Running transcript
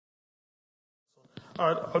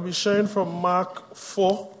All right, I'll be sharing from Mark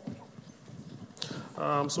 4.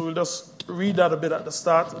 So we'll just read that a bit at the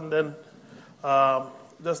start and then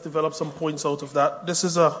just develop some points out of that.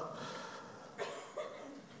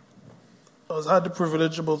 I had the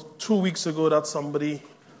privilege about 2 weeks ago that somebody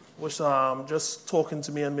was just talking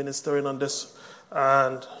to me and ministering on this,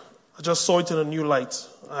 and I just saw it in a new light,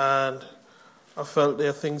 and I felt there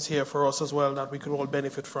are things here for us as well that we could all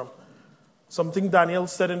benefit from. Something Daniel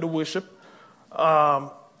said in the worship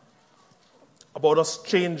about us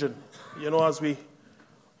changing, as we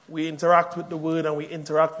interact with the word and we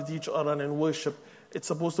interact with each other, and in worship, it's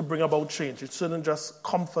supposed to bring about change. It shouldn't just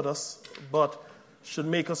comfort us, but should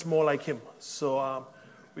make us more like him. So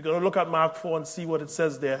we're going to look at Mark 4 and see what it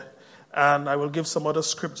says there. And I will give some other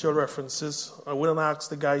scriptural references. I wouldn't ask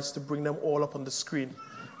the guys to bring them all up on the screen,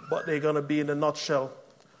 but they're going to be in a nutshell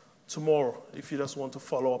tomorrow if you just want to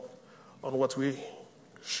follow up on what we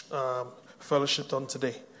fellowshiped on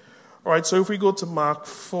today. All right, so if we go to Mark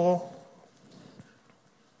 4.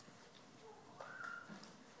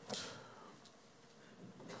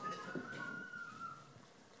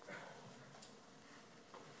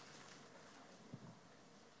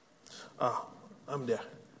 I'm there.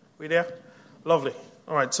 We there? Lovely.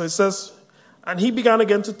 All right, so it says, and he began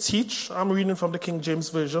again to teach. I'm reading from the King James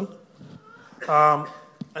Version. And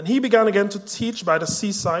he began again to teach by the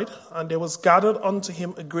seaside, and there was gathered unto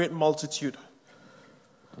him a great multitude,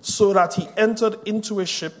 so that he entered into a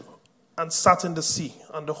ship and sat in the sea.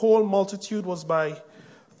 And the whole multitude was by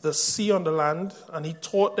the sea on the land, and he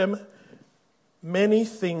taught them many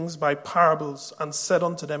things by parables, and said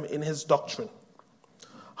unto them in his doctrine,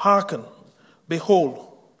 Hearken, behold,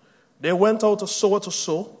 there went out a sower to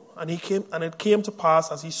sow, and it came to pass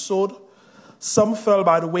as he sowed, some fell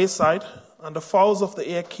by the wayside, and the fowls of the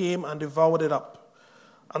air came and devoured it up.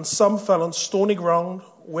 And some fell on stony ground,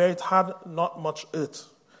 where it had not much earth,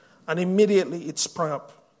 and immediately it sprang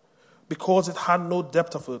up, because it had no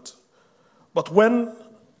depth of earth. But when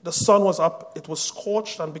the sun was up, it was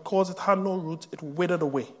scorched, and because it had no root, it withered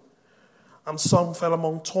away. And some fell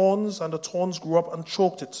among thorns, and the thorns grew up and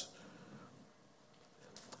choked it,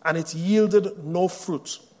 and it yielded no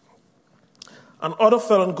fruit. And other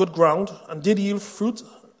fell on good ground, and did yield fruit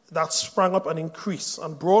that sprang up and increased,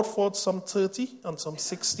 and brought forth some 30, and some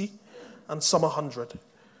 60, and some 100.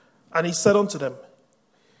 And he said unto them,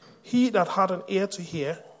 He that had an ear to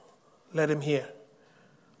hear, let him hear.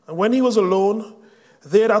 And when he was alone,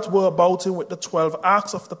 they that were about him with the 12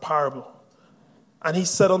 asked of the parable. And he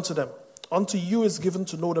said unto them, Unto you is given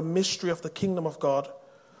to know the mystery of the kingdom of God,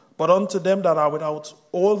 but unto them that are without,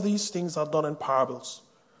 all these things are done in parables,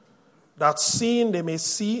 that seeing they may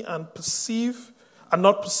see and perceive, and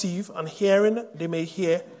not perceive, and hearing they may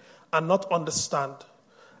hear and not understand,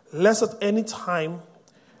 lest at any time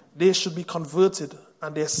they should be converted,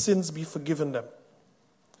 and their sins be forgiven them.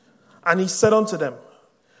 And he said unto them,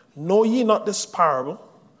 Know ye not this parable?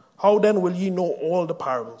 How then will ye know all the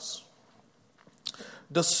parables?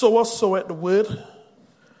 The sower soweth the word,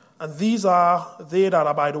 and these are they that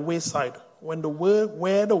are by the wayside,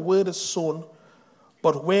 where the word is sown,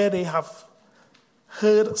 but where they have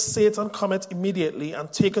heard, Satan cometh immediately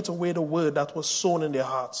and taketh away the word that was sown in their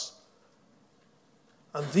hearts.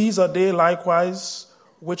 And these are they likewise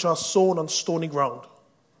which are sown on stony ground,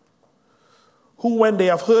 who when they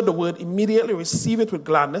have heard the word immediately receive it with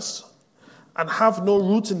gladness, and have no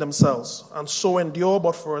root in themselves, and so endure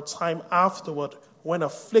but for a time afterward, when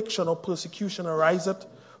affliction or persecution ariseth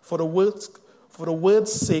for the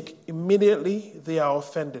word's sake, immediately they are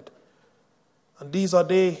offended. And these are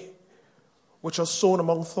they which are sown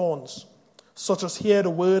among thorns, such as hear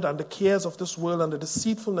the word, and the cares of this world, and the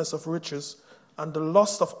deceitfulness of riches, and the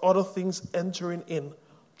lust of other things entering in,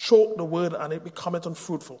 choke the word, and it becometh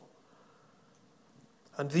unfruitful.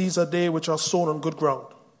 And these are they which are sown on good ground,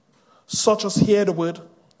 such as hear the word,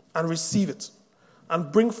 and receive it,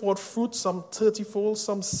 and bring forth fruit, some 30-fold,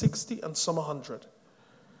 some 60, and some 100.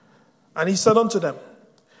 And he said unto them,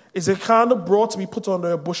 Is a candle brought to be put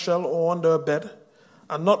under a bushel or under a bed,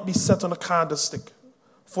 and not be set on a candlestick?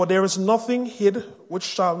 For there is nothing hid which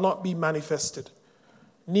shall not be manifested,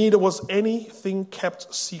 neither was anything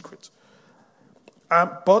kept secret,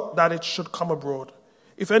 but that it should come abroad.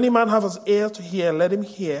 If any man have his ear to hear, let him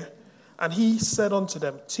hear. And he said unto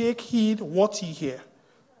them, Take heed what ye hear.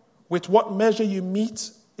 With what measure you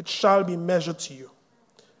mete, it shall be measured to you.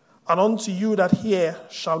 And unto you that hear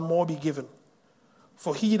shall more be given.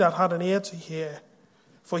 For he that had an ear to hear,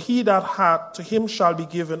 for he that had, to him shall be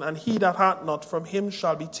given, and he that had not, from him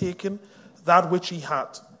shall be taken that which he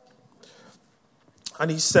had. And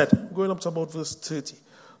he said, going up to about verse 30,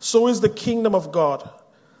 So is the kingdom of God.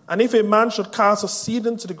 And if a man should cast a seed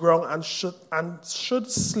into the ground and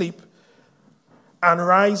should sleep and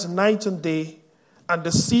rise night and day, and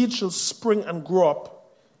the seed shall spring and grow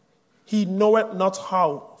up, he knoweth not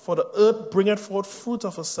how, for the earth bringeth forth fruit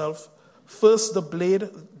of herself, first the blade,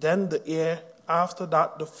 then the ear, after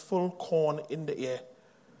that the full corn in the ear.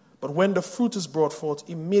 But when the fruit is brought forth,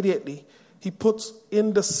 immediately he puts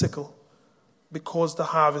in the sickle, because the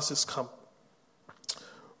harvest is come.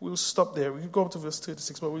 We'll stop there. We'll go up to verse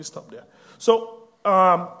 36, but we'll stop there. So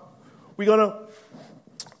we're going to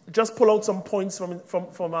just pull out some points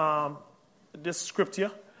from this scripture.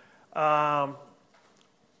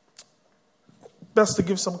 Best to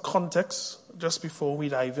give some context just before we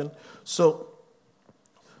dive in. So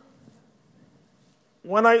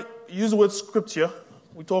when I use the word scripture,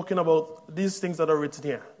 we're talking about these things that are written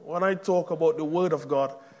here. When I talk about the word of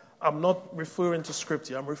God, I'm not referring to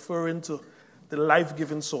scripture. I'm referring to the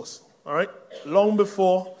life-giving source. All right? Long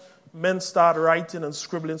before men started writing and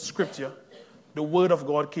scribbling scripture, the word of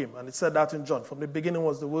God came. And it said that in John. From the beginning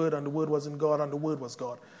was the word, and the word was in God, and the word was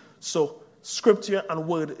God. So scripture and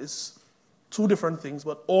word is two different things,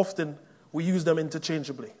 but often we use them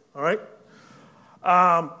interchangeably. All right?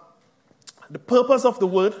 The purpose of the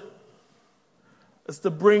word is to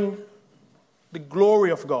bring the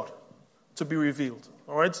glory of God to be revealed.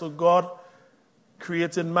 All right? So God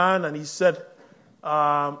created man, and he said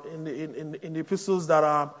in the epistles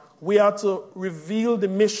that we are to reveal the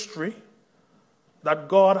mystery that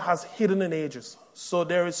God has hidden in ages. So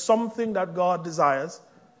there is something that God desires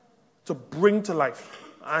to bring to life,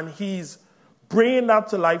 and he's bringing that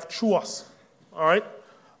to life through us. All right?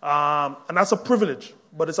 And that's a privilege,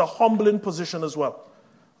 but it's a humbling position as well.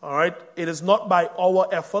 All right? It is not by our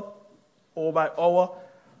effort or by our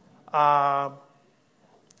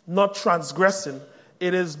not transgressing.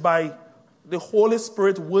 It is by the Holy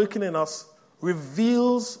Spirit working in us,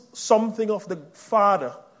 reveals something of the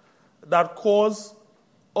Father that caused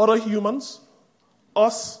other humans,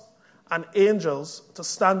 us, and angels to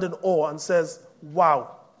stand in awe and says,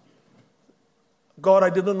 wow, God, I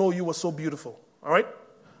didn't know you were so beautiful. All right?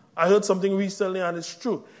 I heard something recently, and it's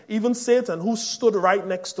true. Even Satan, who stood right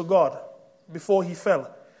next to God before he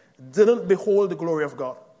fell, didn't behold the glory of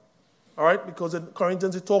God. All right? Because in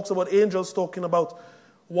Corinthians, it talks about angels talking about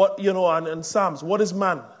what, and Psalms, what is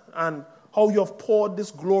man? And how you have poured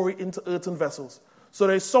this glory into earthen vessels. So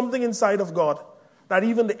there is something inside of God that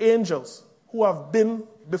even the angels who have been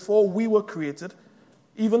before we were created,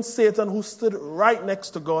 even Satan, who stood right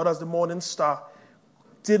next to God as the morning star,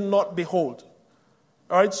 did not behold.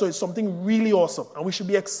 All right? So it's something really awesome. And we should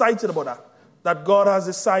be excited about that God has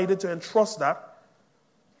decided to entrust that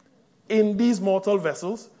in these mortal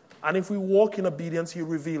vessels. And if we walk in obedience, he'll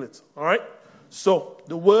reveal it. All right? So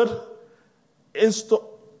the word is to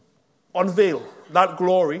unveil that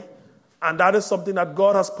glory, and that is something that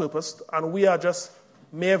God has purposed, and we are just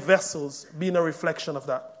mere vessels being a reflection of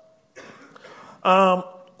that.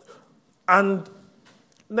 And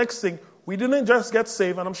next thing, we didn't just get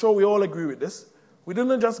saved, and I'm sure we all agree with this, we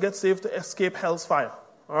didn't just get saved to escape hell's fire.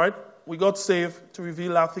 All right? We got saved to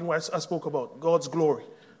reveal that thing I spoke about, God's glory.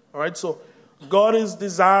 All right? So God is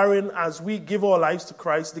desiring, as we give our lives to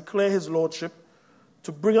Christ, declare his lordship,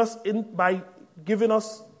 to bring us in by giving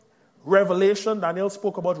us revelation. Daniel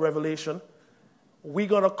spoke about revelation. We're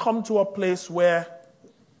going to come to a place where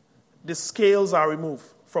the scales are removed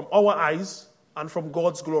from our eyes and from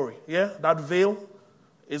God's glory. Yeah? That veil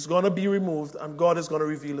is going to be removed, and God is going to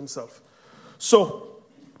reveal himself. So,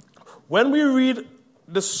 when we read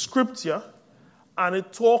the scripture, and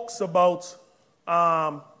it talks about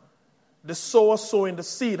the sower sowing the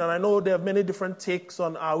seed, and I know there are many different takes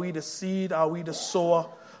on, are we the seed, are we the sower,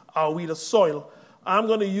 are we the soil? I'm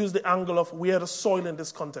going to use the angle of we are the soil in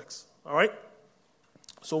this context. All right?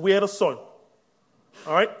 So we are the soil.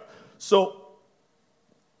 All right? So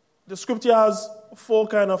the scripture has 4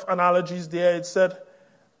 kind of analogies there. It said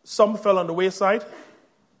some fell on the wayside.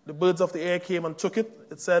 The birds of the air came and took it.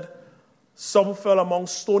 It said some fell among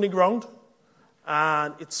stony ground,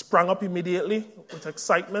 and it sprang up immediately with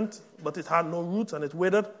excitement, but it had no root and it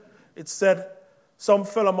withered. It said some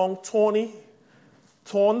fell among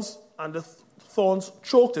thorns, and the thorns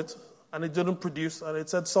choked it, and it didn't produce. And it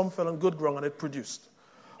said some fell on good ground, and it produced.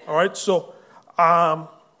 All right, so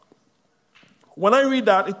when I read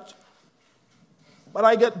that, but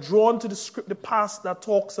I get drawn to the past that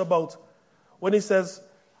talks about when he says,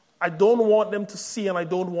 I don't want them to see and I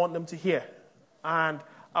don't want them to hear. And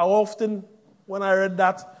I often, when I read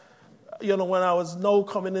that, when I was now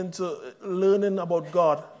coming into learning about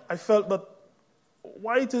God, I felt, but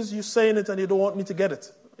why it is you saying it and you don't want me to get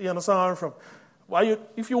it? You understand where I'm from?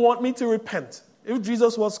 If you want me to repent, if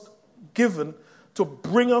Jesus was given to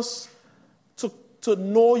bring us to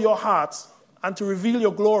know your heart and to reveal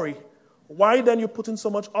your glory, why then you're putting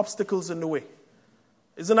so much obstacles in the way?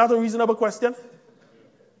 Isn't that a reasonable question?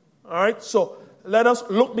 All right, so let us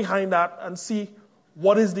look behind that and see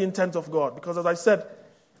what is the intent of God. Because as I said,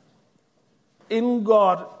 in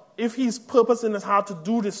God, if He's purpose in His heart to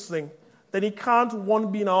do this thing, then He can't,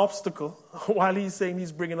 one, be an obstacle while He's saying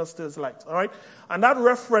He's bringing us to His light. All right? And that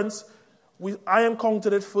reference, I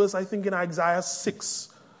encountered it first, I think, in Isaiah 6.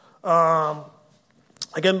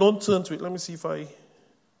 Again, don't turn to it. Let me see if I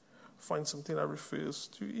find something that refers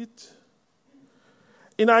to it.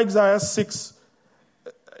 In Isaiah 6,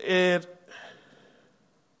 it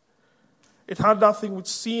had that thing with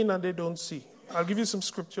seeing and they don't see. I'll give you some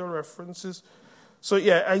scriptural references. So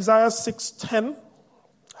yeah, Isaiah 6:10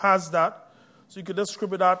 has that. So you could just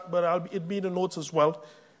scribble that, but it'll be in the notes as well.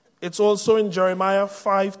 It's also in Jeremiah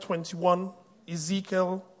 5:21,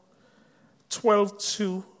 Ezekiel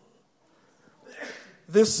 12:2.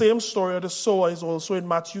 This same story of the sower is also in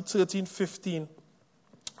Matthew 13:15.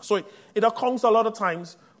 So it occurs a lot of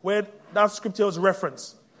times where that scripture is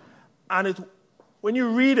referenced. And when you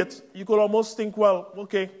read it, you could almost think, well,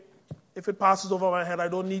 okay, if it passes over my head, I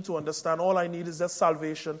don't need to understand. All I need is just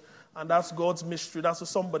salvation, and that's God's mystery. That's for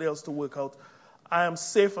somebody else to work out. I am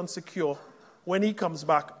safe and secure. When He comes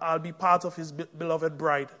back, I'll be part of His beloved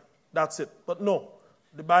bride. That's it. But no,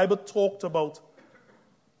 the Bible talked about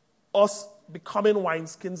us becoming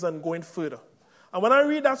wineskins and going further. And when I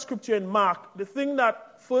read that scripture in Mark, the thing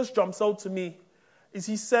that first jumps out to me is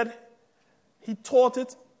He said He taught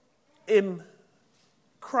it in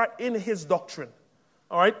His doctrine.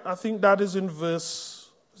 All right? I think that is in is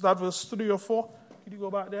that verse 3 or 4? Could you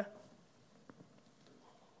go back there?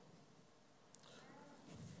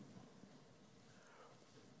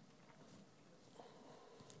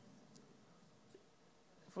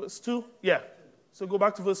 Verse 2? Yeah. So go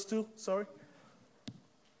back to verse 2, sorry.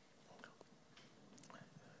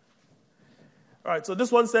 All right, so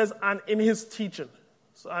this one says, and in His teaching.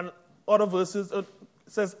 So, and other verses, it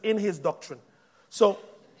says, in His doctrine. So,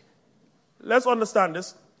 let's understand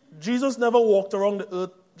this. Jesus never walked around the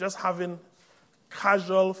earth just having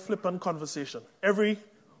casual, flippant conversation. Every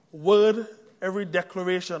word, every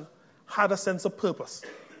declaration had a sense of purpose.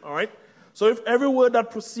 All right? So if every word that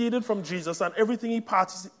proceeded from Jesus and everything He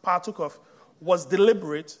partook of was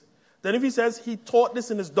deliberate, then if He says He taught this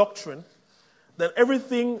in His doctrine, then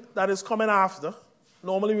everything that is coming after,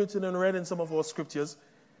 normally written and read in some of our scriptures,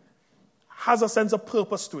 has a sense of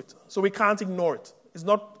purpose to it. So we can't ignore it.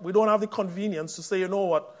 We don't have the convenience to say, you know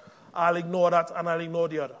what, I'll ignore that and I'll ignore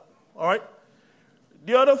the other. All right?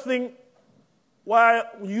 The other thing, why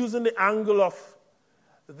using the angle of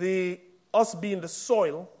us being the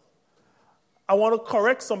soil, I want to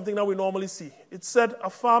correct something that we normally see. It said a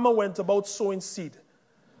farmer went about sowing seed,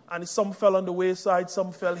 and some fell on the wayside,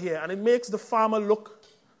 some fell here. And it makes the farmer look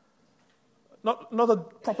not a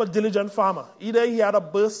proper diligent farmer. Either he had a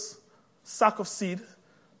burst sack of seed,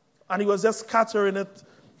 and he was just scattering it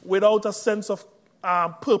without a sense of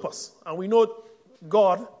purpose. And we know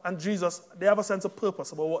God and Jesus, they have a sense of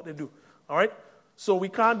purpose about what they do. All right? So we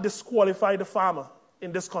can't disqualify the farmer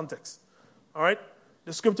in this context. All right?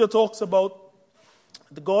 The scripture talks about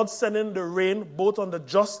the God sending the rain both on the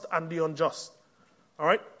just and the unjust. All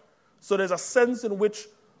right? So there's a sense in which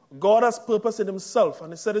God has purpose in Himself,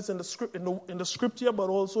 and He said it's in the scripture, but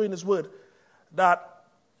also in His word, that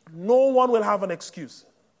no one will have an excuse.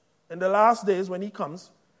 In the last days when He comes,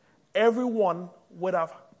 everyone would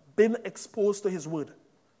have been exposed to His word.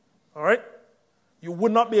 All right? You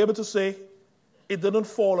would not be able to say, it didn't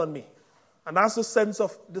fall on me. And that's the sense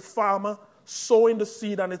of the farmer sowing the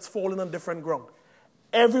seed and it's falling on different ground.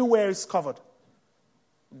 Everywhere is covered.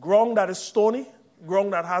 Ground that is stony,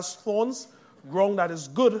 ground that has thorns, ground that is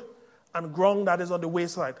good, and ground that is on the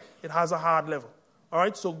wayside. It has a hard level. All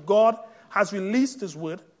right? So God has released His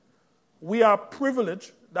word. We are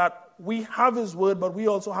privileged that we have His word, but we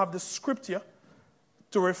also have the scripture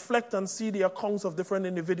to reflect and see the accounts of different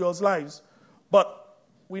individuals' lives. But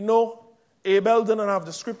we know Abel didn't have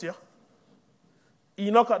the scripture.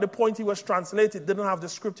 Enoch, at the point he was translated, didn't have the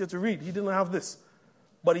scripture to read. He didn't have this.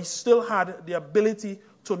 But he still had the ability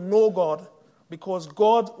to know God, because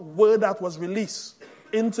God's word that was released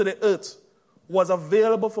into the earth was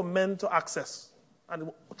available for men to access.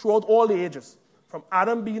 And throughout all the ages, from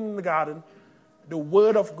Adam being in the garden, the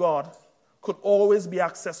word of God could always be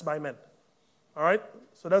accessed by men. All right?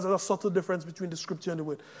 So there's a subtle difference between the scripture and the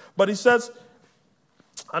word. But he says,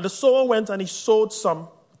 and the sower went and he sowed some,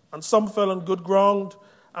 and some fell on good ground,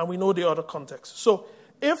 and we know the other context. So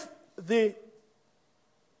if the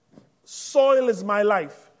soil is my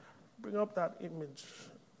life. Bring up that image,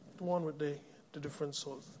 the one with the different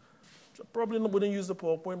soils. I probably wouldn't use the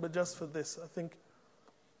PowerPoint, but just for this, I think.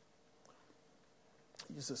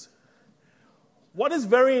 Use this. What is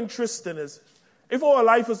very interesting is, if our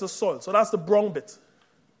life is the soil, so that's the brown bit,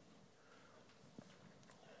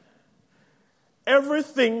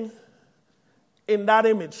 everything in that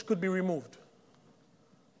image could be removed.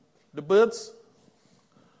 The birds,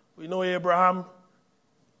 we know Abraham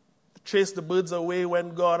chased the birds away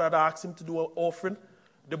when God had asked him to do an offering.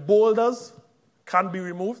 The boulders can be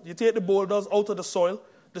removed. You take the boulders out of the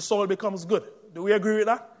soil becomes good. Do we agree with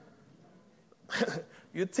that?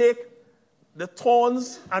 You take the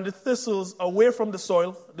thorns and the thistles away from the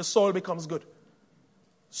soil becomes good.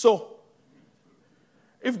 So,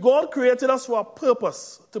 if God created us for a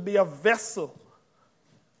purpose, to be a vessel,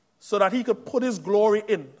 so that he could put his glory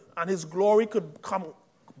in, and his glory could come,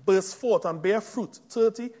 burst forth and bear fruit,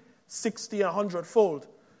 30, 60, 100-fold.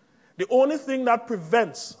 The only thing that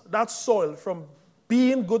prevents that soil from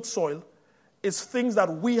being good soil is things that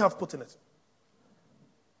we have put in it.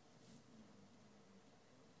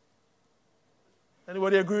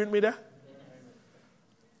 Anybody agree with me there?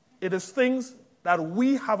 It is things that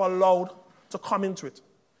we have allowed to come into it.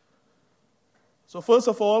 So first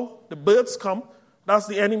of all, the birds come. That's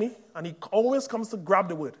the enemy. And he always comes to grab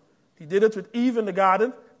the word. He did it with Eve in the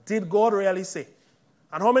garden. Did God really say?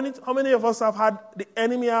 And how many of us have had the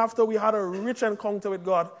enemy after we had a rich encounter with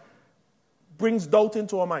God brings doubt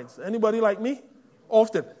into our minds? Anybody like me?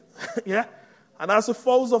 Often. Yeah? And as the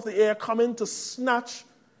fowls of the air come in to snatch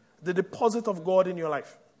the deposit of God in your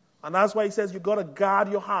life. And that's why he says you've got to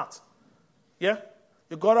guard your heart. Yeah?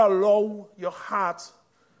 You've got to allow your heart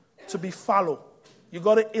to be fallow. You've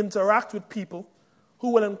got to interact with people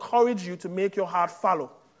who will encourage you to make your heart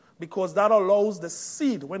fallow, because that allows the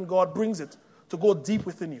seed, when God brings it, to go deep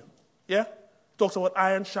within you. Yeah? It talks about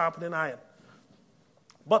iron sharpening iron.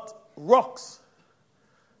 But rocks.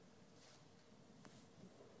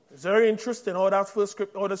 It's very interesting how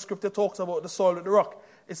the scripture talks about the soil of the rock.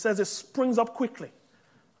 It says it springs up quickly.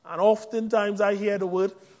 And oftentimes I hear the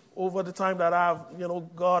word over the time that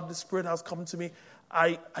God, the Spirit has come to me.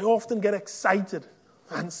 I often get excited.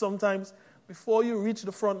 And sometimes before you reach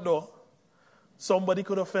the front door, somebody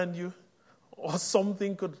could offend you or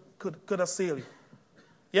something could assail you.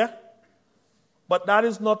 Yeah? But that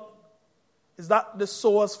is that the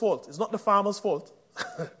sower's fault? It's not the farmer's fault.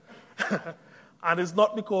 And it's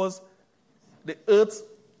not because the earth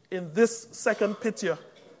in this second picture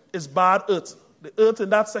is bad earth. The earth in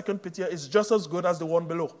that second picture is just as good as the one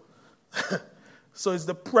below. So it's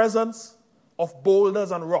the presence of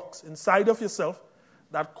boulders and rocks inside of yourself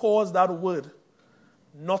that cause that word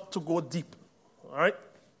not to go deep. All right?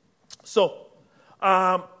 So,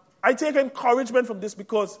 I take encouragement from this,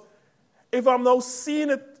 because if I'm now seeing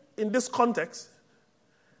it in this context,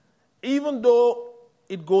 even though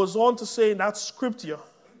it goes on to say in that scripture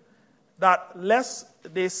that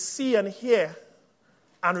lest they see and hear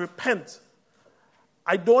and repent,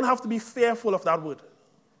 I don't have to be fearful of that word.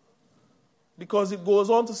 Because it goes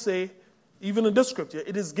on to say, even in this scripture,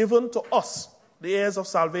 it is given to us, the heirs of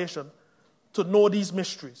salvation, to know these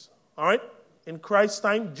mysteries. All right? In Christ's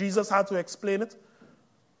time, Jesus had to explain it,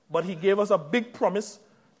 but he gave us a big promise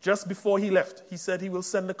just before he left. He said he will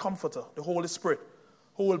send the Comforter, the Holy Spirit,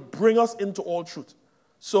 who will bring us into all truth.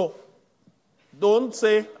 So, don't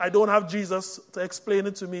say, I don't have Jesus to explain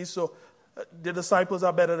it to me, so the disciples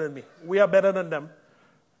are better than me. We are better than them,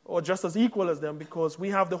 or just as equal as them, because we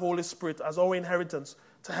have the Holy Spirit as our inheritance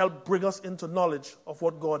to help bring us into knowledge of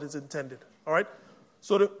what God has intended. All right?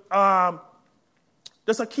 So,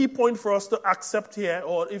 there's a key point for us to accept here,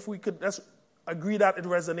 or if we could just agree that it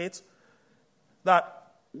resonates,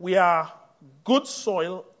 that we are good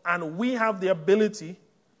soil and we have the ability,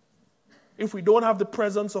 if we don't have the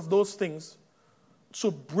presence of those things, to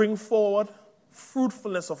bring forward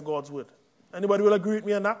fruitfulness of God's word. Anybody will agree with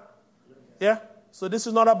me on that? Yeah? So this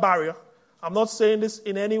is not a barrier. I'm not saying this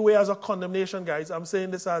in any way as a condemnation, guys. I'm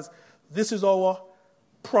saying this as this is our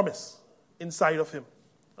promise inside of him.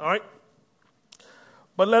 All right?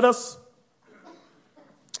 But let us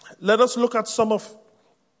look at some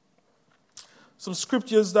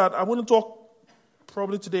scriptures that I want to talk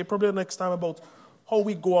probably today, probably the next time, about how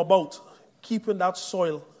we go about keeping that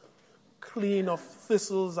soil clean of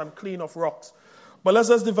thistles and clean of rocks. But let's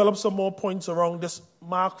just develop some more points around this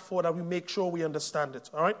Mark 4 that we make sure we understand it.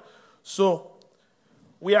 All right? So,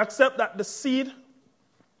 we accept that the seed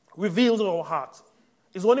reveals our heart.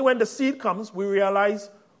 It's only when the seed comes we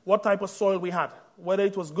realize what type of soil we had, whether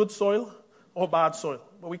it was good soil or bad soil.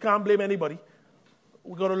 But we can't blame anybody.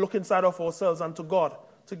 We've got to look inside of ourselves and to God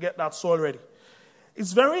to get that soil ready.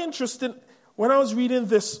 It's very interesting. When I was reading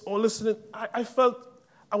this or listening, I felt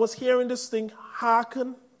I was hearing this thing,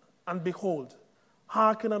 hearken and behold.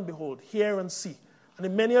 Hearken and behold, hear and see. And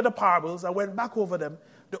in many of the parables, I went back over them,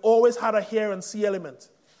 they always had a hear and see element,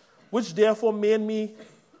 which therefore made me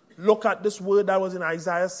look at this word that was in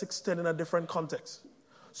Isaiah 6:10 in a different context.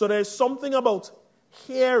 So there is something about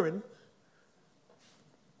hearing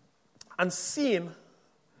and seeing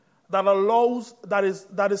that allows, that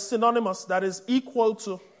is synonymous, that is equal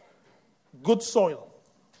to good soil.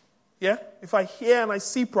 Yeah? If I hear and I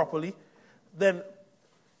see properly, then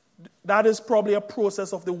that is probably a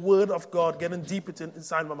process of the word of God getting deep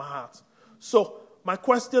inside my heart. So my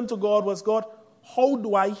question to God was, God, how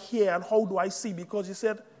do I hear and how do I see? Because you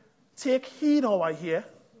said, take heed how I hear,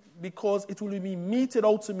 because it will be meted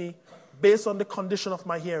out to me based on the condition of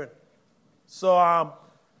my hearing. So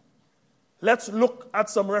let's look at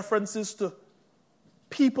some references to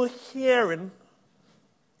people hearing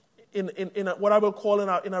in what I will call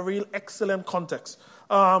in a real excellent context.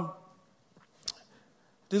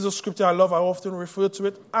 This is a scripture I love. I often refer to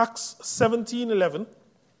it. Acts 17:11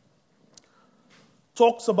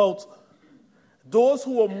 talks about those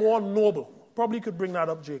who are more noble. Probably could bring that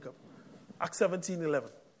up, Jacob. Acts 17:11.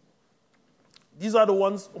 These are the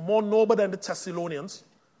ones more noble than the Thessalonians.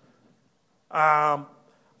 And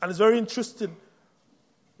it's very interesting.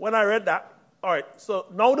 When I read that, all right, so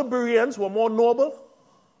now the Bereans were more noble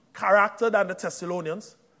character than the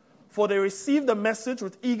Thessalonians, for they received the message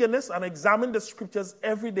with eagerness and examined the scriptures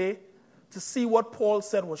every day to see what Paul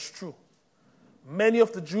said was true. Many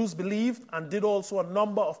of the Jews believed, and did also a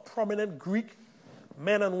number of prominent Greek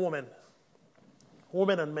men and women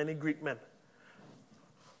and many Greek men.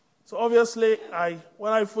 So obviously,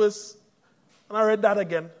 when I read that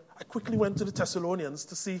again, I quickly went to the Thessalonians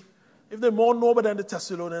to see if they're more noble than the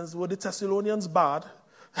Thessalonians, were the Thessalonians bad?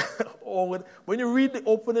 Or when you read the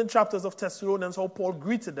opening chapters of Thessalonians, how Paul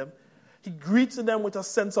greeted them, he greeted them with a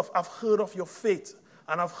sense of, I've heard of your faith,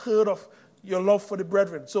 and I've heard of your love for the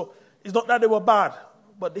brethren. So it's not that they were bad,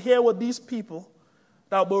 but here were these people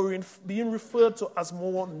that were being referred to as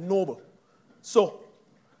more noble. So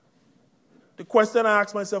the question I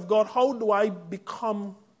asked myself, God, how do I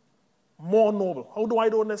become more noble? How do I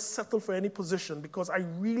don't settle for any position? Because I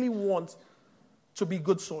really want to be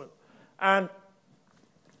good soil. And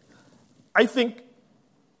I think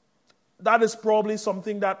that is probably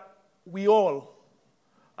something that we all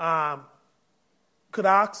could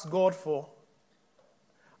ask God for.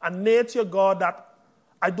 A nature, God, that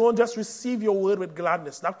I don't just receive your word with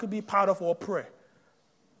gladness. That could be part of our prayer.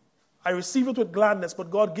 I receive it with gladness, but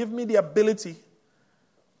God, give me the ability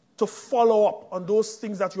to follow up on those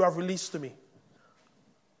things that you have released to me.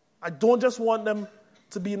 I don't just want them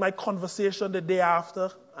to be in my conversation the day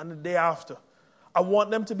after and the day after. I want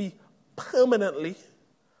them to be permanently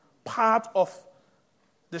part of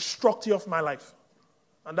the structure of my life.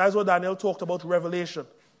 And that's what Daniel talked about, revelation,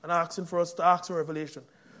 and asking for us to ask for revelation.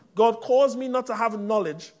 God calls me not to have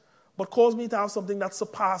knowledge, but calls me to have something that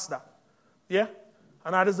surpasses that. Yeah?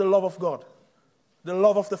 And that is the love of God, the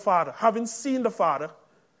love of the Father. Having seen the Father,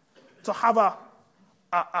 to have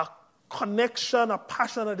a connection, a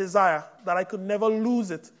passion, a desire that I could never lose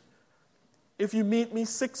it. If you meet me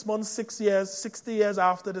 6 months, 6 years, 60 years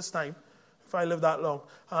after this time, if I live that long,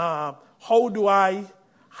 how do I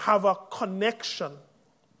have a connection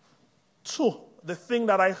to the thing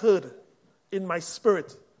that I heard in my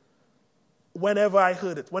spirit whenever I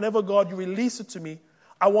heard it? Whenever, God, you release it to me,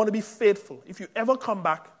 I want to be faithful. If you ever come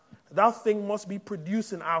back, that thing must be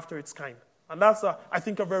producing after its kind. And that's, I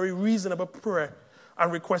think, a very reasonable prayer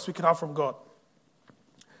and request we can have from God.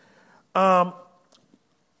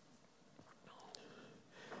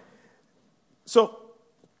 So,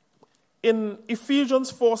 in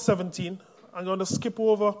Ephesians 4:17, I'm going to skip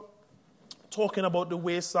over talking about the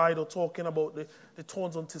wayside or talking about the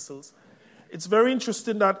thorns and thistles. It's very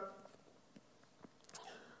interesting that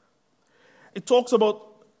it talks about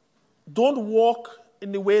don't walk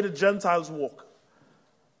in the way the Gentiles walk.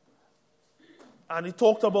 And he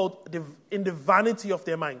talked about in the vanity of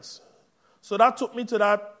their minds. So that took me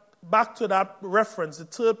to back to that reference, the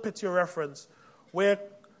third picture reference, where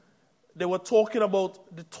they were talking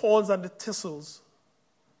about the thorns and the thistles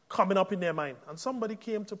coming up in their mind. And somebody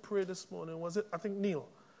came to pray this morning, was it, I think, Neil,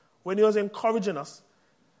 when he was encouraging us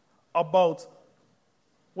about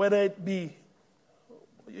whether it be,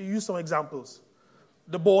 you use some examples,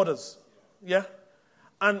 the borders, yeah?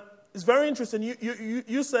 And it's very interesting.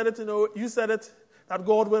 You said it, you said it, that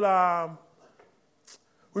God will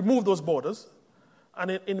remove those borders.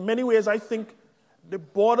 And in many ways, I think the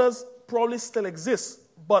borders probably still exist,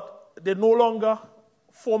 but they're no longer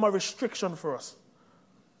form a restriction for us.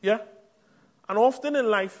 Yeah? And often in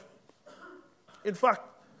life, in fact,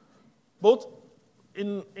 both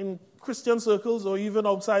in Christian circles or even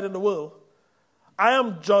outside in the world,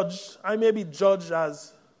 I may be judged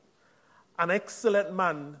as an excellent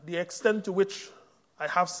man, the extent to which I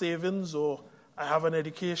have savings or I have an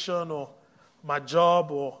education or my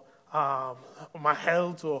job or my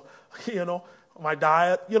health or, my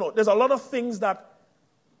diet. There's a lot of things that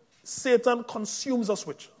Satan consumes us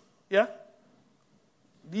with. Yeah?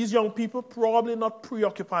 These young people probably not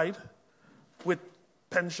preoccupied with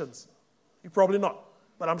pensions. You're probably not.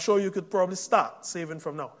 But I'm sure you could probably start saving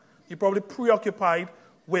from now. You're probably preoccupied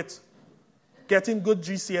with getting good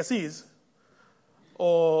GCSEs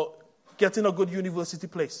or getting a good university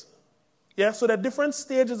place. Yeah? So there are different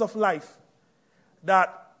stages of life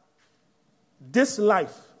that this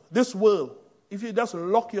world, if you just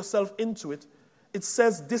lock yourself into it, it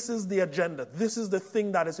says this is the agenda. This is the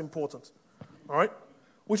thing that is important. All right?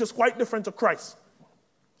 Which is quite different to Christ.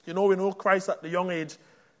 We know Christ at the young age,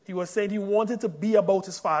 he was saying he wanted to be about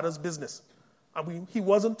his father's business. And he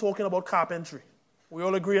wasn't talking about carpentry. We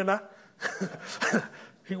all agree on that?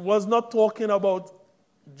 He was not talking about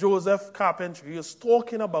Joseph carpentry. He was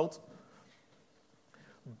talking about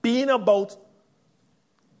being about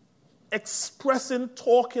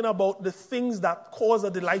talking about the things that cause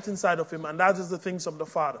a delight inside of him, and that is the things of the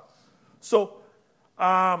Father. So,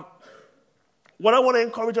 what I want to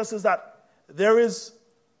encourage us is that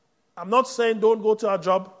I'm not saying don't go to a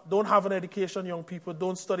job, don't have an education, young people,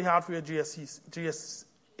 don't study hard for your GCSEs,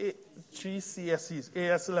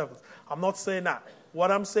 AS levels. I'm not saying that.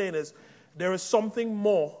 What I'm saying is there is something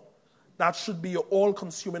more that should be your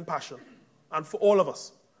all-consuming passion. And for all of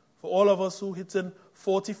us who hit in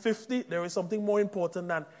 40, 50, there is something more important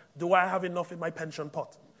than, do I have enough in my pension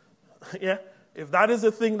pot? Yeah? If that is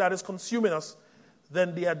the thing that is consuming us,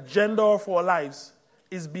 then the agenda of our lives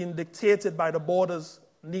is being dictated by the borders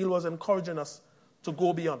Neil was encouraging us to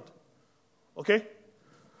go beyond. Okay?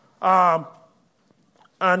 And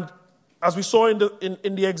as we saw in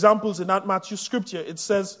the examples in that Matthew scripture, it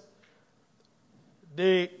says,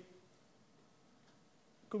 could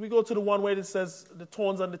we go to the one where it says the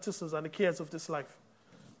thorns and the thistles and the cares of this life?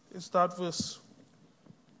 Let's start verse.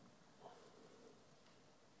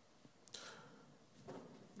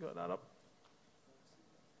 Got that up?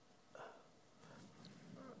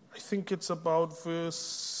 I think it's about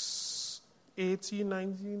verse 18,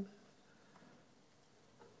 19.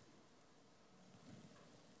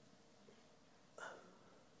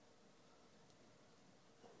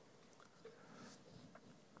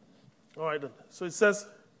 All right then. So it says,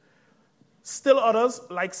 still others,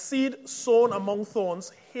 like seed sown among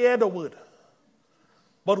thorns, hear the word.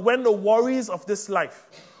 But when the worries of this life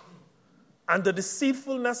and the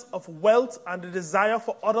deceitfulness of wealth and the desire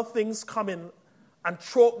for other things come in and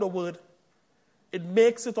choke the word, it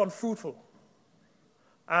makes it unfruitful.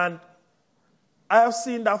 And I have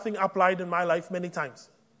seen that thing applied in my life many times,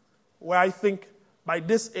 where I think by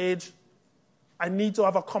this age, I need to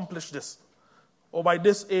have accomplished this. Or by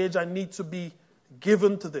this age, I need to be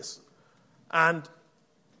given to this. And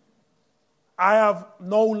I have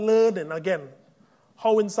now learning again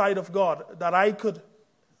how inside of God that I could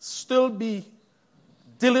still be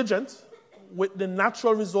diligent with the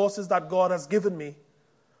natural resources that God has given me,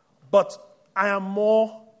 but I am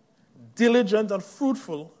more diligent and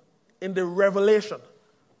fruitful in the revelation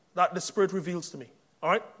that the Spirit reveals to me. All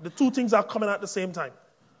right? The two things are coming at the same time.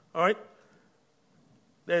 All right?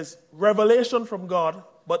 There's revelation from God,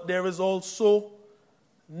 but there is also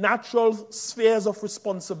natural spheres of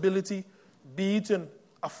responsibility, be it in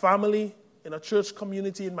a family, in a church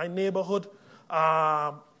community, in my neighborhood,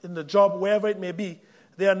 in the job, wherever it may be.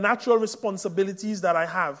 There are natural responsibilities that I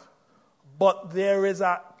have, but there is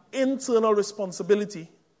an internal responsibility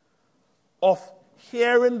of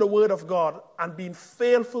hearing the word of God and being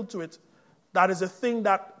faithful to it. That is a thing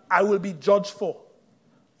that I will be judged for.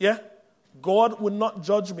 Yeah? God will not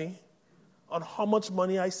judge me on how much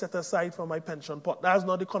money I set aside for my pension pot. That's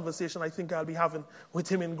not the conversation I think I'll be having with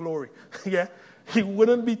him in glory. Yeah? He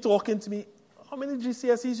wouldn't be talking to me, how many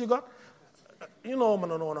GCSEs you got? I'm on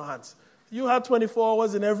no hands. You had 24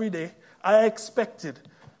 hours in every day. I expected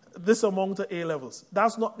this amount of A levels.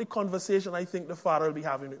 That's not the conversation I think the Father will be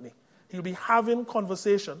having with me. He'll be having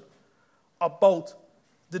conversation about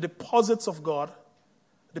the deposits of God,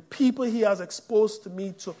 the people he has exposed to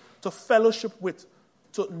me to fellowship with,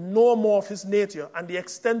 to know more of his nature, and the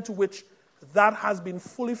extent to which that has been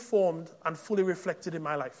fully formed and fully reflected in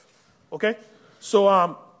my life. Okay?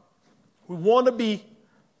 So we want to be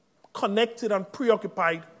connected and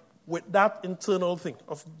preoccupied with that internal thing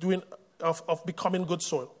of doing of becoming good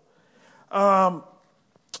soil.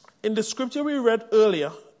 In the scripture we read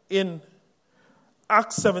earlier, in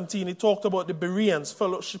Acts 17, it talked about the Bereans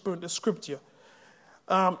fellowshipping with the scripture.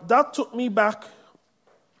 That took me back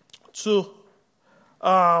to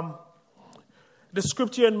the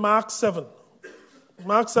scripture in Mark 7.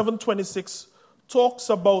 Mark 7:26 talks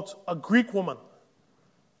about a Greek woman.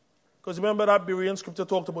 Because remember that Berean scripture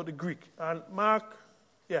talked about the Greek. And Mark,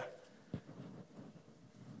 this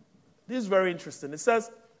is very interesting. It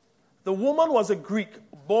says, the woman was a Greek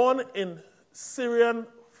born in Syrian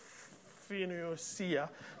Phoenicia.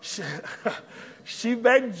 She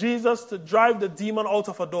begged Jesus to drive the demon out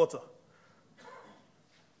of her daughter.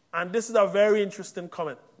 And this is a very interesting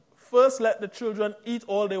comment. First, let the children eat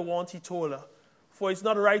all they want, he told her, for it's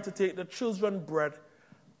not right to take the children's bread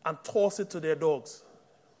and toss it to their dogs.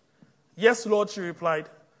 Yes, Lord, she replied,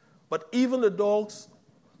 but even the dogs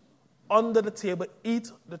under the table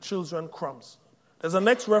eat the children's crumbs. There's a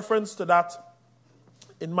next reference to that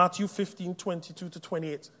in Matthew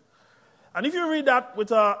 15:22-28. And if you read that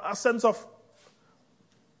with a sense of,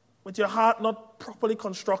 with your heart not properly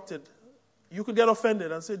constructed, you could get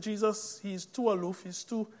offended and say, Jesus, he's too aloof, he's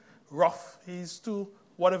too rough, he's too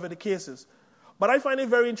whatever the case is. But I find it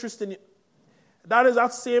very interesting. That is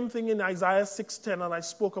that same thing in Isaiah 6:10, and I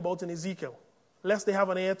spoke about in Ezekiel, lest they have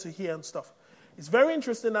an ear to hear and stuff. It's very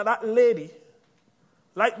interesting that that lady,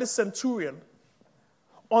 like the centurion,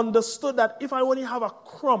 understood that if I only have a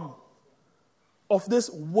crumb of this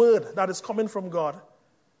word that is coming from God,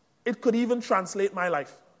 it could even translate my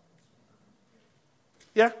life.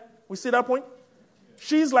 Yeah? We see that point?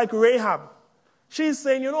 She's like Rahab. She's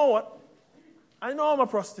saying, you know what? I know I'm a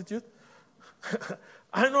prostitute.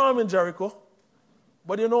 I know I'm in Jericho.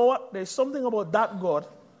 But you know what? There's something about that God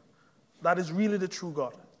that is really the true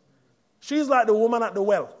God. She's like the woman at the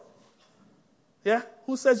well. Yeah?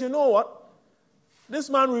 Who says, you know what? This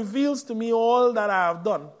man reveals to me all that I have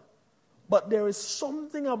done. But there is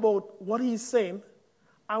something about what he's saying.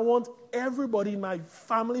 I want everybody in my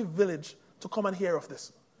family village to come and hear of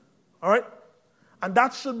this. All right? And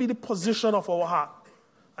that should be the position of our heart.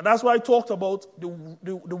 And that's why I talked about the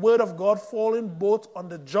word of God falling both on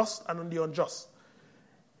the just and on the unjust.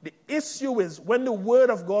 The issue is when the word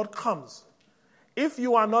of God comes, if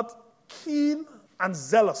you are not keen and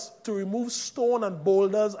zealous to remove stone and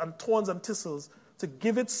boulders and thorns and thistles to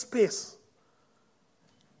give it space,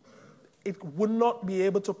 it would not be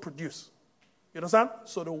able to produce. You understand?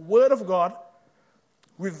 So the word of God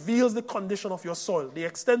reveals the condition of your soil, the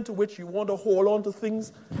extent to which you want to hold on to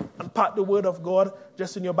things and pack the word of God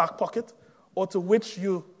just in your back pocket, or to which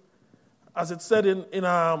you, as it said in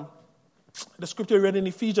the scripture we read in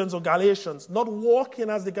Ephesians or Galatians, not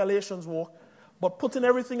walking as the Galatians walk, but putting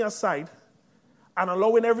everything aside and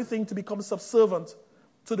allowing everything to become subservient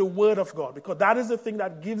to the word of God, because that is the thing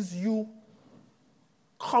that gives you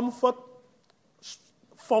comfort,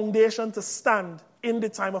 foundation to stand in the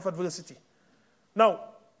time of adversity. Now,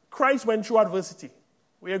 Christ went through adversity.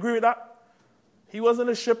 We agree with that? He was in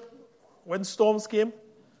a ship when storms came.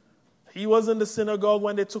 He was in the synagogue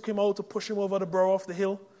when they took him out to push him over the brow of the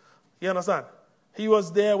hill. You understand? He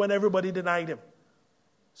was there when everybody denied him.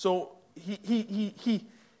 So he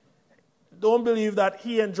don't believe that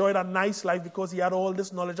he enjoyed a nice life because he had all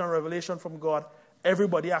this knowledge and revelation from God.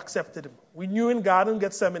 Everybody accepted him. We knew in Garden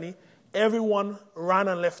Gethsemane, everyone ran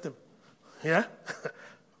and left him. Yeah?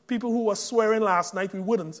 People who were swearing last night we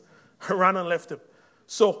wouldn't ran and left him.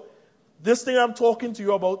 So this thing I'm talking to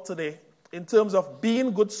you about today, in terms of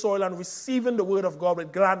being good soil and receiving the word of God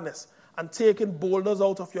with gladness and taking boulders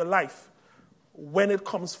out of your life when it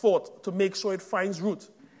comes forth to make sure it finds root,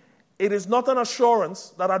 it is not an assurance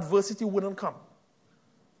that adversity wouldn't come.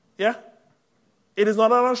 Yeah? It is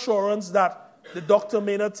not an assurance that the doctor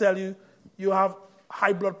may not tell you you have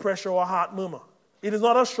high blood pressure or heart murmur. It is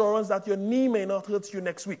not assurance that your knee may not hurt you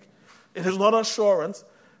next week. It is not assurance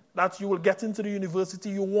that you will get into the university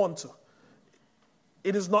you want to.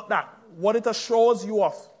 It is not that. What it assures you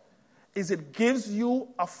of is it gives you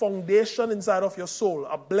a foundation inside of your soul,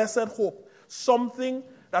 a blessed hope, something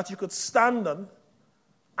that you could stand on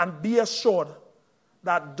and be assured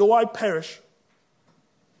that though I perish,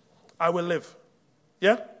 I will live.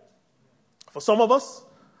 Yeah? For some of us,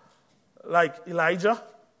 like Elijah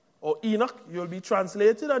or Enoch, you'll be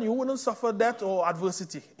translated and you wouldn't suffer death or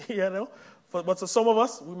adversity. You know? But for some of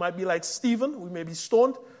us, we might be like Stephen, we may be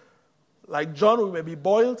stoned. Like John, we may be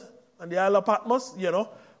boiled. And the Isle of Patmos, you know,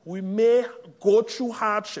 we may go through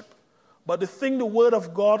hardship. But the thing the word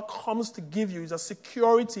of God comes to give you is a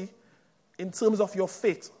security in terms of your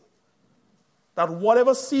faith. That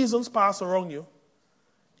whatever seasons pass around you,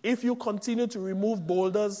 if you continue to remove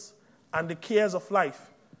boulders and the cares of life,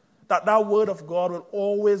 that word of God will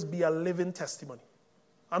always be a living testimony.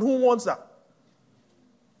 And who wants that?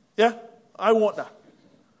 Yeah, I want that.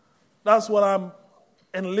 That's what I'm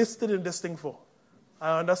enlisted in this thing for.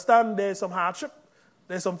 I understand there's some hardship.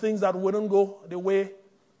 There's some things that wouldn't go the way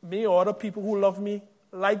me or other people who love me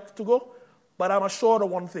like to go. But I'm assured of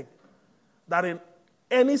one thing, that in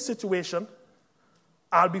any situation,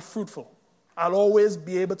 I'll be fruitful. I'll always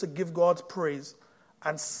be able to give God praise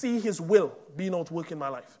and see his will being out work in my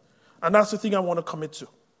life. And that's the thing I want to commit to.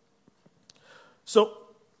 So,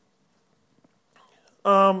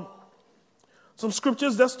 some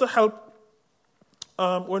scriptures just to help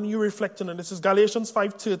when you're reflecting on this is Galatians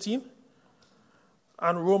 5:13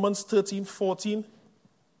 and Romans 13:14.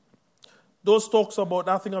 Those talks about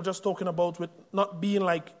that thing I'm just talking about with not being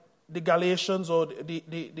like the Galatians or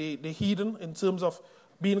the heathen in terms of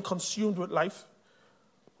being consumed with life.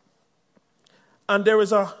 And there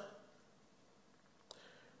is a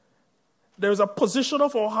position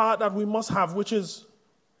of our heart that we must have, which is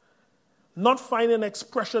not finding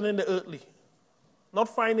expression in the earthly, not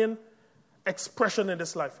finding expression in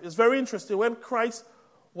this life. It's very interesting. When Christ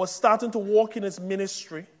was starting to walk in his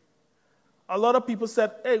ministry, a lot of people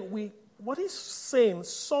said, hey, what he's saying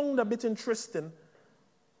sounded a bit interesting,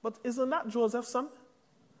 but isn't that Joseph's son?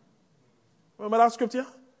 Remember that scripture?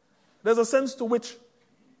 There's a sense to which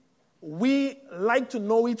we like to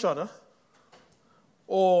know each other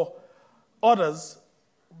or others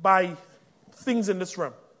by things in this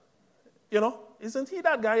realm. You know, isn't he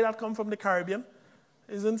that guy that come from the Caribbean?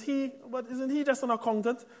 Isn't he just an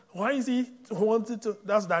accountant? Why is he wanted to?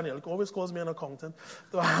 That's Daniel. He always calls me an accountant.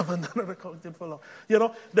 Though I haven't done an accounting for long. You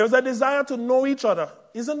know, there's a desire to know each other.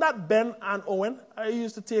 Isn't that Ben and Owen? I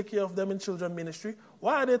used to take care of them in children's ministry.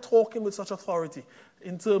 Why are they talking with such authority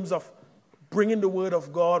in terms of bringing the word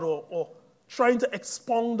of God or trying to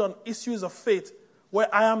expound on issues of faith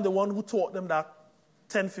where I am the one who taught them that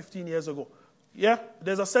 10, 15 years ago? Yeah,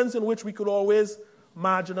 there's a sense in which we could always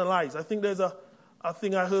marginalize. I think there's a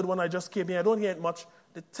thing I heard when I just came here. I don't hear it much.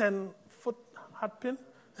 The 10-foot hat pin.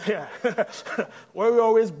 Yeah. Where we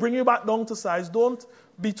always bring you back down to size. Don't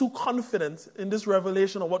be too confident in this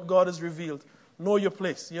revelation of what God has revealed. Know your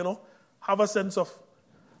place, you know. Have a sense of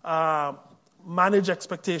manage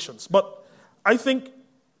expectations. But I think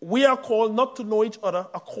we are called not to know each other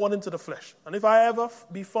according to the flesh. And if I ever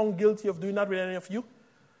be found guilty of doing that with any of you,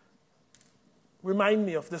 remind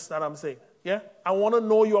me of this that I'm saying. Yeah? I want to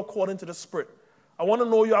know you according to the Spirit. I want to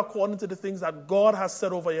know you according to the things that God has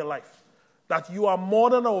said over your life. That you are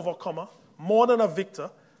more than an overcomer, more than a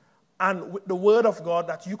victor, and with the word of God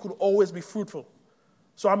that you could always be fruitful.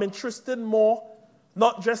 So I'm interested more,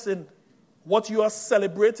 not just in what you are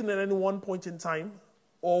celebrating at any one point in time,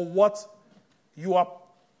 or what you are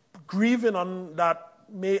grieving on that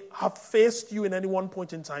may have faced you in any one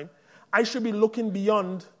point in time. I should be looking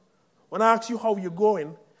beyond. When I ask you how you're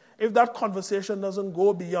going, if that conversation doesn't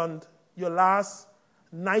go beyond your last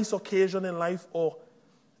nice occasion in life or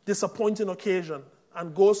disappointing occasion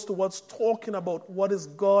and goes towards talking about what is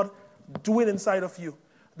God doing inside of you,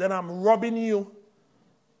 then I'm robbing you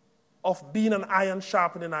of being an iron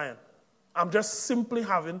sharpening iron. I'm just simply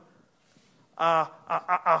having a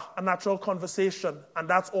natural conversation, and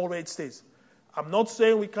that's all where it stays. I'm not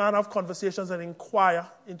saying we can't have conversations and inquire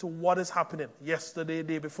into what is happening yesterday,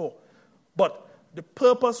 day before. But the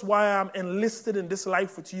purpose why I'm enlisted in this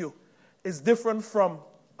life with you is different from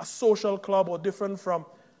a social club or different from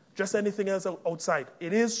just anything else outside.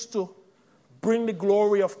 It is to bring the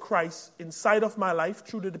glory of Christ inside of my life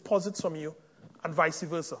through the deposits from you and vice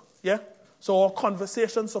versa. Yeah? So our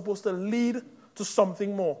conversation is supposed to lead to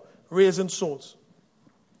something more, raising souls.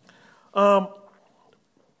 When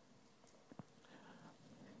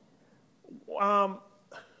I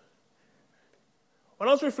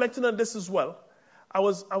was reflecting on this as well, I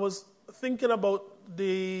was thinking about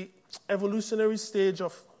the evolutionary stage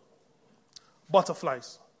of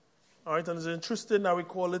butterflies. All right, and it's interesting that we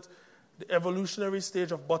call it the evolutionary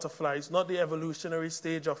stage of butterflies, not the evolutionary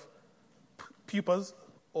stage of pupas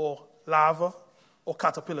or larvae or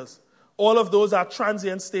caterpillars. All of those are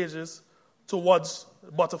transient stages towards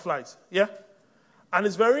butterflies. Yeah? And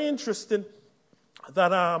it's very interesting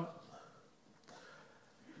that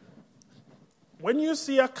when you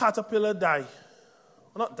see a caterpillar die,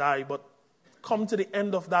 well, not die, but come to the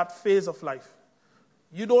end of that phase of life,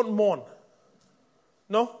 you don't mourn.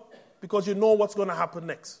 No? Because you know what's going to happen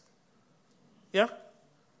next. Yeah?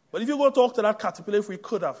 But if you go talk to that caterpillar, if we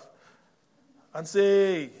could have, and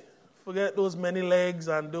say, forget those many legs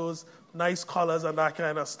and those nice colors and that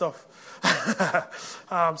kind of stuff.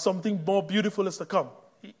 Something more beautiful is to come.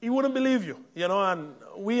 He wouldn't believe you, you know, and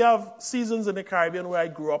we have seasons in the Caribbean where I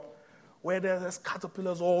grew up where there's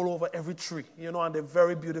caterpillars all over every tree, and they're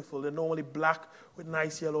very beautiful. They're normally black with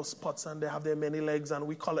nice yellow spots, and they have their many legs, and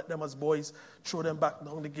we collect them as boys, throw them back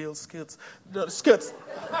down the girls' skirts. Shirts.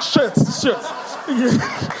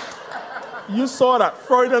 You saw that,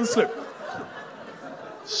 Freudian slip.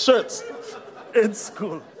 Shirts in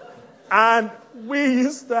school. And we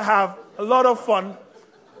used to have a lot of fun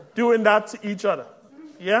doing that to each other,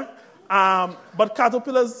 yeah? But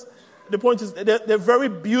caterpillars, the point is they're very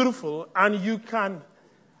beautiful, and you can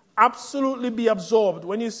absolutely be absorbed.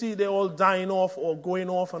 When you see they're all dying off or going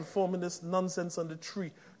off and forming this nonsense on the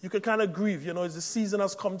tree, you can kind of grieve, as the season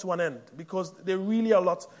has come to an end, because there really are a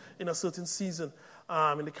lot in a certain season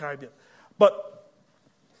in the Caribbean. But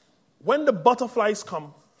when the butterflies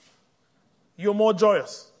come, you're more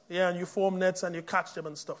joyous, and you form nets and you catch them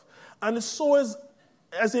and stuff. And so is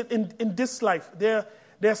as in this life. There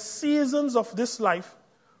are seasons of this life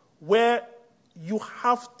where you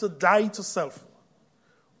have to die to self,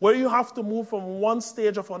 where you have to move from one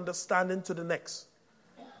stage of understanding to the next,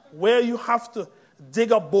 where you have to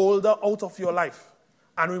dig a boulder out of your life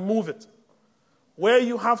and remove it, where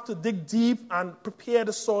you have to dig deep and prepare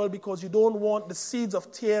the soil because you don't want the seeds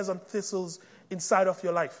of tares and thistles inside of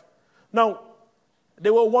your life. Now,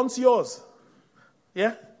 they were once yours,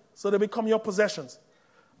 yeah? So they become your possessions.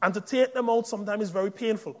 And to take them out sometimes is very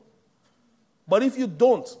painful. But if you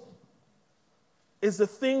don't, it's the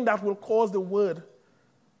thing that will cause the word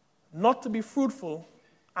not to be fruitful,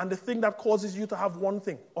 and the thing that causes you to have one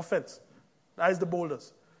thing, offense. That is the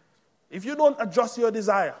boulders. If you don't adjust your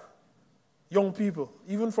desire, young people,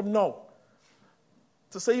 even from now,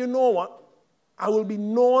 to say, you know what, I will be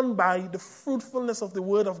known by the fruitfulness of the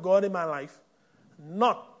word of God in my life,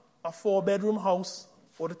 not a 4-bedroom house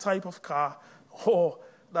or the type of car or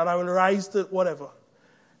that I will rise to whatever.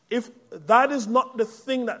 If that is not the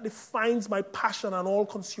thing that defines my passion and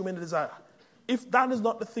all-consuming desire, if that is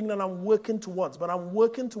not the thing that I'm working towards, but I'm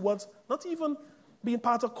working towards not even being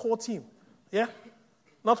part of core team, yeah?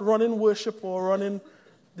 Not running worship or running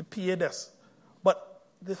the PA desk. But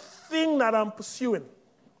the thing that I'm pursuing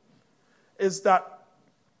is that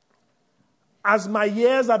as my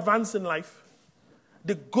years advance in life,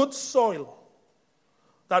 the good soil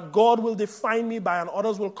that God will define me by and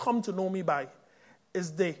others will come to know me by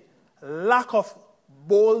is the lack of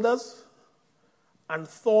boulders and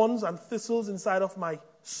thorns and thistles inside of my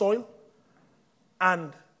soil,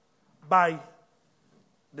 and by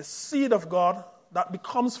the seed of God that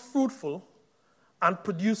becomes fruitful and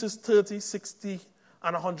produces 30, 60,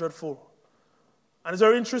 and 100-fold. And it's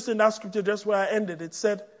very interesting, that scripture, just where I ended, it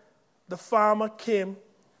said the farmer came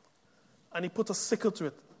and he put a sickle to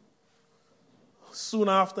it. Soon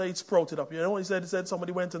after it sprouted up. He said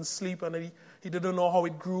somebody went and sleep and then he didn't know how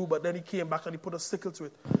it grew, but then he came back and he put a sickle to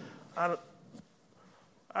it. And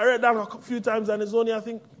I read that a few times, and it's only, I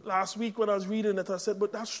think, last week when I was reading it, I said,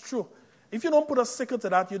 but that's true. If you don't put a sickle to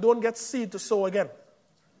that, you don't get seed to sow again.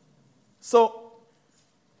 So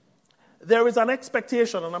there is an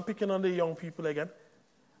expectation, and I'm picking on the young people again.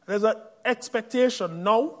 There's an expectation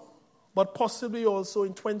now, but possibly also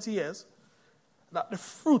in 20 years, that the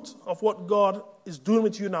fruit of what God is doing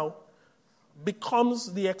with you now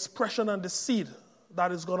becomes the expression and the seed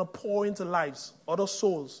that is going to pour into lives, other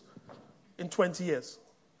souls, in 20 years.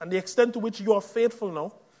 And the extent to which you are faithful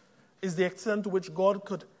now is the extent to which God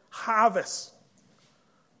could harvest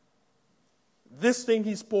this thing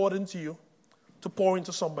he's poured into you to pour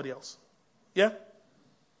into somebody else. Yeah?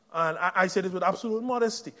 And I say this with absolute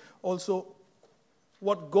modesty. Also,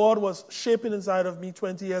 what God was shaping inside of me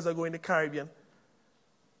 20 years ago in the Caribbean,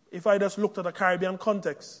 if I just looked at a Caribbean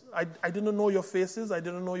context, I didn't know your faces, I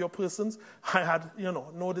didn't know your persons, I had,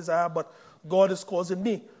 no desire, but God is causing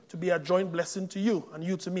me to be a joint blessing to you and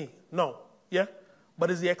you to me. No, yeah?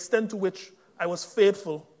 But it's the extent to which I was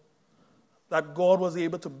faithful that God was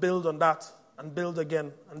able to build on that and build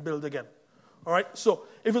again and build again. All right? So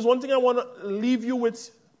if there's one thing I want to leave you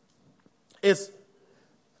with is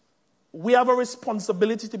we have a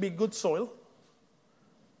responsibility to be good soil.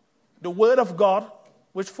 The word of God,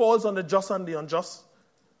 which falls on the just and the unjust,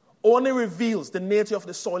 only reveals the nature of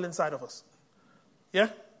the soil inside of us. Yeah?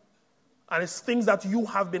 And it's things that you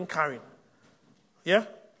have been carrying. Yeah?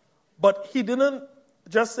 But he didn't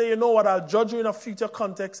just say, you know what, I'll judge you in a future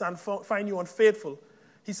context and find you unfaithful.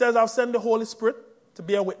 He says, I'll send the Holy Spirit to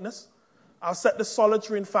be a witness. I'll set the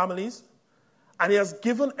solitary in families. And he has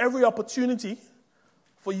given every opportunity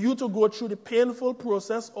for you to go through the painful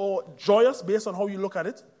process, or joyous based on how you look at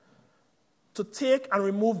it, to take and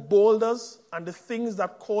remove boulders and the things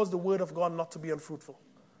that cause the word of God not to be unfruitful.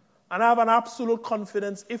 And I have an absolute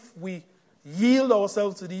confidence if we yield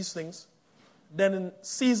ourselves to these things, then in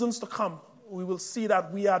seasons to come, we will see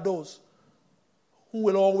that we are those who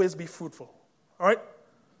will always be fruitful. All right?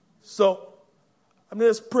 So, I'm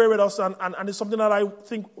going to just pray with us, and it's something that I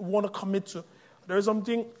think we want to commit to. There is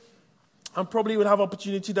something, and probably we'll have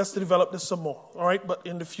opportunity just to develop this some more, all right, but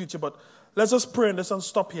in the future. But let's just pray on this and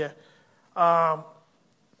stop here.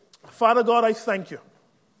 Father God, I thank you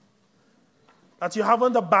that you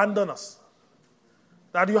haven't abandoned us,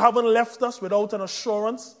 that you haven't left us without an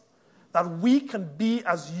assurance that we can be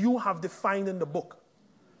as you have defined in the book.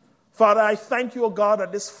 Father, I thank you, O God,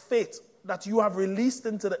 that this faith that you have released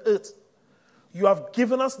into the earth, you have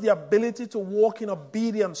given us the ability to walk in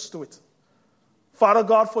obedience to it. Father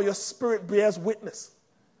God, for your Spirit bears witness.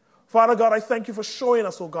 Father God, I thank you for showing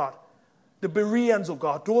us, O God, the Bereans, O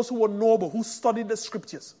God, those who were noble, who studied the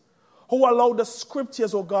Scriptures, who allowed the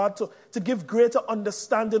Scriptures, O God, to give greater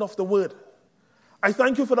understanding of the Word. I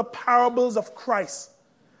thank you for the parables of Christ,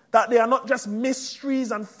 that they are not just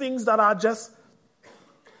mysteries and things that are just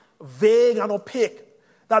vague and opaque,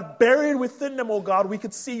 that buried within them, O God, we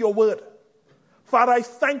could see your Word. Father, I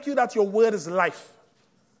thank you that your Word is life.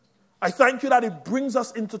 I thank you that it brings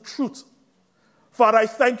us into truth. Father, I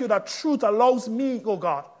thank you that truth allows me, O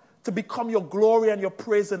God, to become your glory and your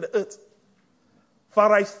praise in the earth.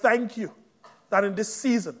 Father, I thank you that in this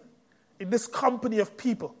season, in this company of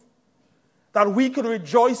people, that we could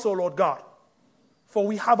rejoice, O Lord God, for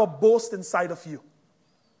we have a boast inside of you.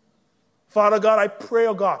 Father God, I pray,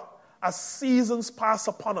 O God, as seasons pass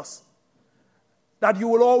upon us, that you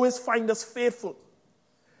will always find us faithful,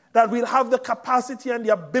 that we'll have the capacity and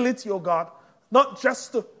the ability, O God, not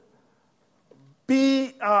just to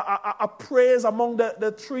be a praise among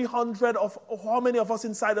the 300 of how many of us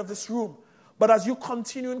inside of this room, but as you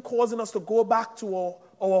continue in causing us to go back to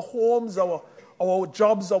our homes, our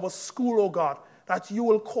jobs, our school, oh God, that you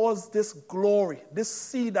will cause this glory, this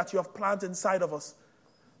seed that you have planted inside of us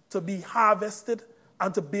to be harvested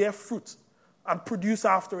and to bear fruit and produce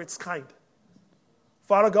after its kind.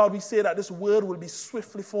 Father God, we say that this word will be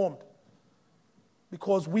swiftly formed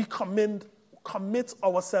because we commit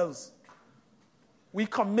ourselves. We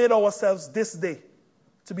commit ourselves this day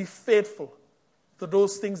to be faithful to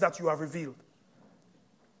those things that you have revealed.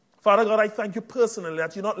 Father God, I thank you personally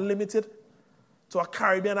that you're not limited to a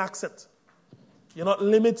Caribbean accent. You're not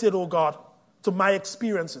limited, oh God, to my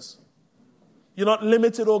experiences. You're not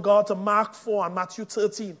limited, oh God, to Mark 4 and Matthew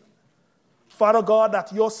 13. Father God,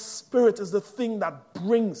 that your Spirit is the thing that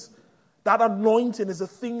brings, that anointing is the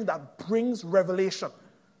thing that brings revelation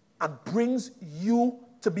and brings you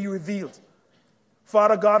to be revealed.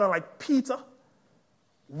 Father God, and like Peter,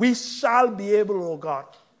 we shall be able, oh God,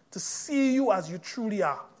 to see you as you truly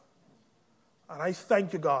are. And I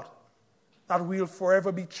thank you, God, that we'll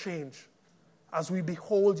forever be changed as we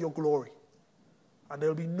behold your glory. And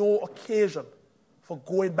there'll be no occasion for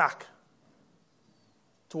going back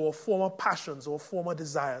to our former passions, our former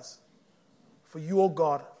desires. For you, O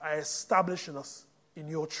God, are establishing us in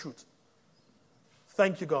your truth.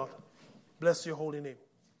 Thank you, God. Bless your holy name.